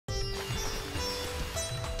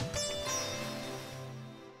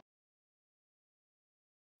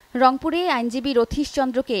রংপুরে আইনজীবী রথীশ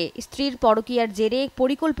চন্দ্রকে স্ত্রীর পরকীয়ার জেরে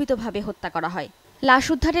পরিকল্পিতভাবে হত্যা করা হয়। লাশ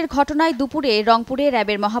উদ্ধারের ঘটনায় দুপুরে রংপুরে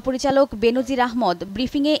র্যাবের মহাপরিচালক বেনজির আহমদ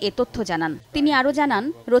ব্রিফিংয়ে এ তথ্য জানান। তিনি আরও জানান,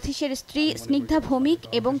 রথীশের স্ত্রী স্নিগ্ধা ভৌমিক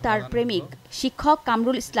এবং তার প্রেমিক শিক্ষক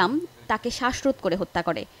কামরুল ইসলাম তাকে শ্বাসরোধ করে হত্যা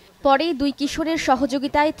করে। পরে দুই কিশোরের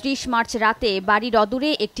সহযোগিতায় ৩০ মার্চ রাতে বাড়ির অদূরে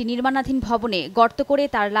একটি নির্মাণাধীন ভবনে গর্ত করে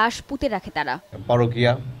তার লাশ পুঁতে রাখে তারা।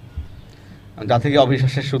 পরকীয়া, যা থেকে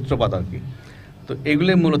অবিশ্বাসের সূত্রপাত আর কি। তো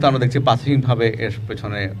এগুলোই মূলত আমরা দেখছি প্রাথমিকভাবে এর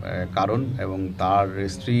পেছনে কারণ, এবং তার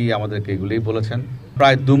স্ত্রী আমাদেরকে এগুলোই বলেছেন।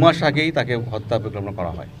 প্রায় ২ মাস আগেই তাকে হত্যা পরিকল্পনা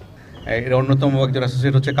করা হয়। এর অন্যতম একজন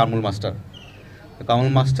অ্যাসোসিয়েট হচ্ছে কামরুল মাস্টার।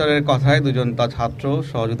 কামরুল মাস্টারের কথায় দুজন তার ছাত্র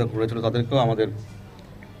সহযোগিতা করেছিল, তাদেরকেও আমাদের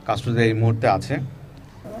কাস্টডিতে এই মুহূর্তে আছে।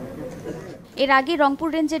 এর আগে রংপুর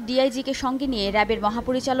রেঞ্জের ডিআইজিকে সঙ্গে নিয়ে র্যাবের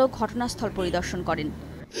মহাপরিচালক ঘটনাস্থল পরিদর্শন করেন।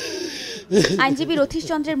 আইনজীবী রথীশ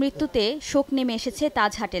চন্দ্রের মৃত্যুতে শোক নেমে এসেছে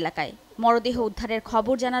তাজহাট এলাকায়। মরদেহ উদ্ধারের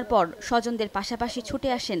খবর জানার পর স্বজনদের পাশাপাশি ছুটে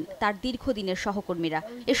আসেন তার দীর্ঘদিনের সহকর্মীরা।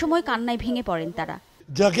 এ সময় কান্নায় ভেঙে পড়েন তারা।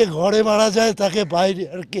 যাকে ঘরে মারা যায় তাকে বাইরে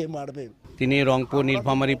আর কে মারবে? তিনি রংপুর,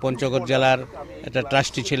 নীলফামারী, পঞ্চগড় জেলার একটা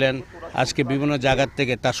ট্রাস্টি ছিলেন। আজকে বিভিন্ন জায়গার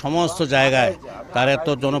থেকে তার সমস্ত জায়গায় তার এত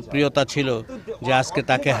জনপ্রিয়তা ছিল যে আজকে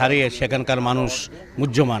তাকে হারিয়ে সেখানকার মানুষ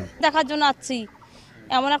মুহ্যমান। দেখার জন্য আসছি,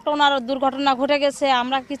 এমন একটা ওনার দুর্ঘটনা ঘটে গেছে।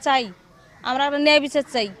 আমরা কি চাই? আমরা একটা ন্যায় বিচার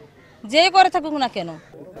চাই, যে করে থাকুক না কেন।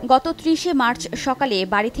 গত ৩০ মার্চ সকালে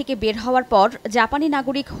বাড়ি থেকে বের হওয়ার পর জাপানি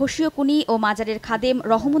নাগরিক হোশিও কুনি ও মাজারের খাদেম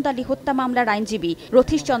রহমত আলী হত্যা মামলার আইনজীবী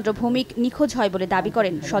রথীশ চন্দ্র ভৌমিক নিখোঁজ হয় বলে দাবি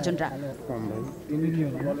করেন স্বজনরা।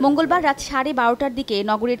 মঙ্গলবার রাত 12:30টার দিকে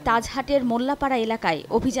নগরীর তাজহাটের মোল্লাপাড়া এলাকায়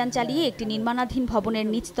অভিযান চালিয়ে একটি নির্মাণাধীন ভবনের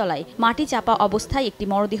নিচতলায় মাটি চাপা অবস্থায় একটি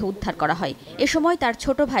মরদেহ উদ্ধার করা হয়। এ সময় তার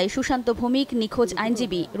ছোট ভাই সুশান্ত ভৌমিক নিখোঁজ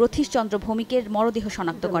আইনজীবী রথীশ চন্দ্র ভৌমিকের মরদেহ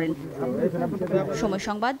শনাক্ত করেন। সময়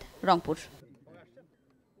সংবাদ, রংপুর।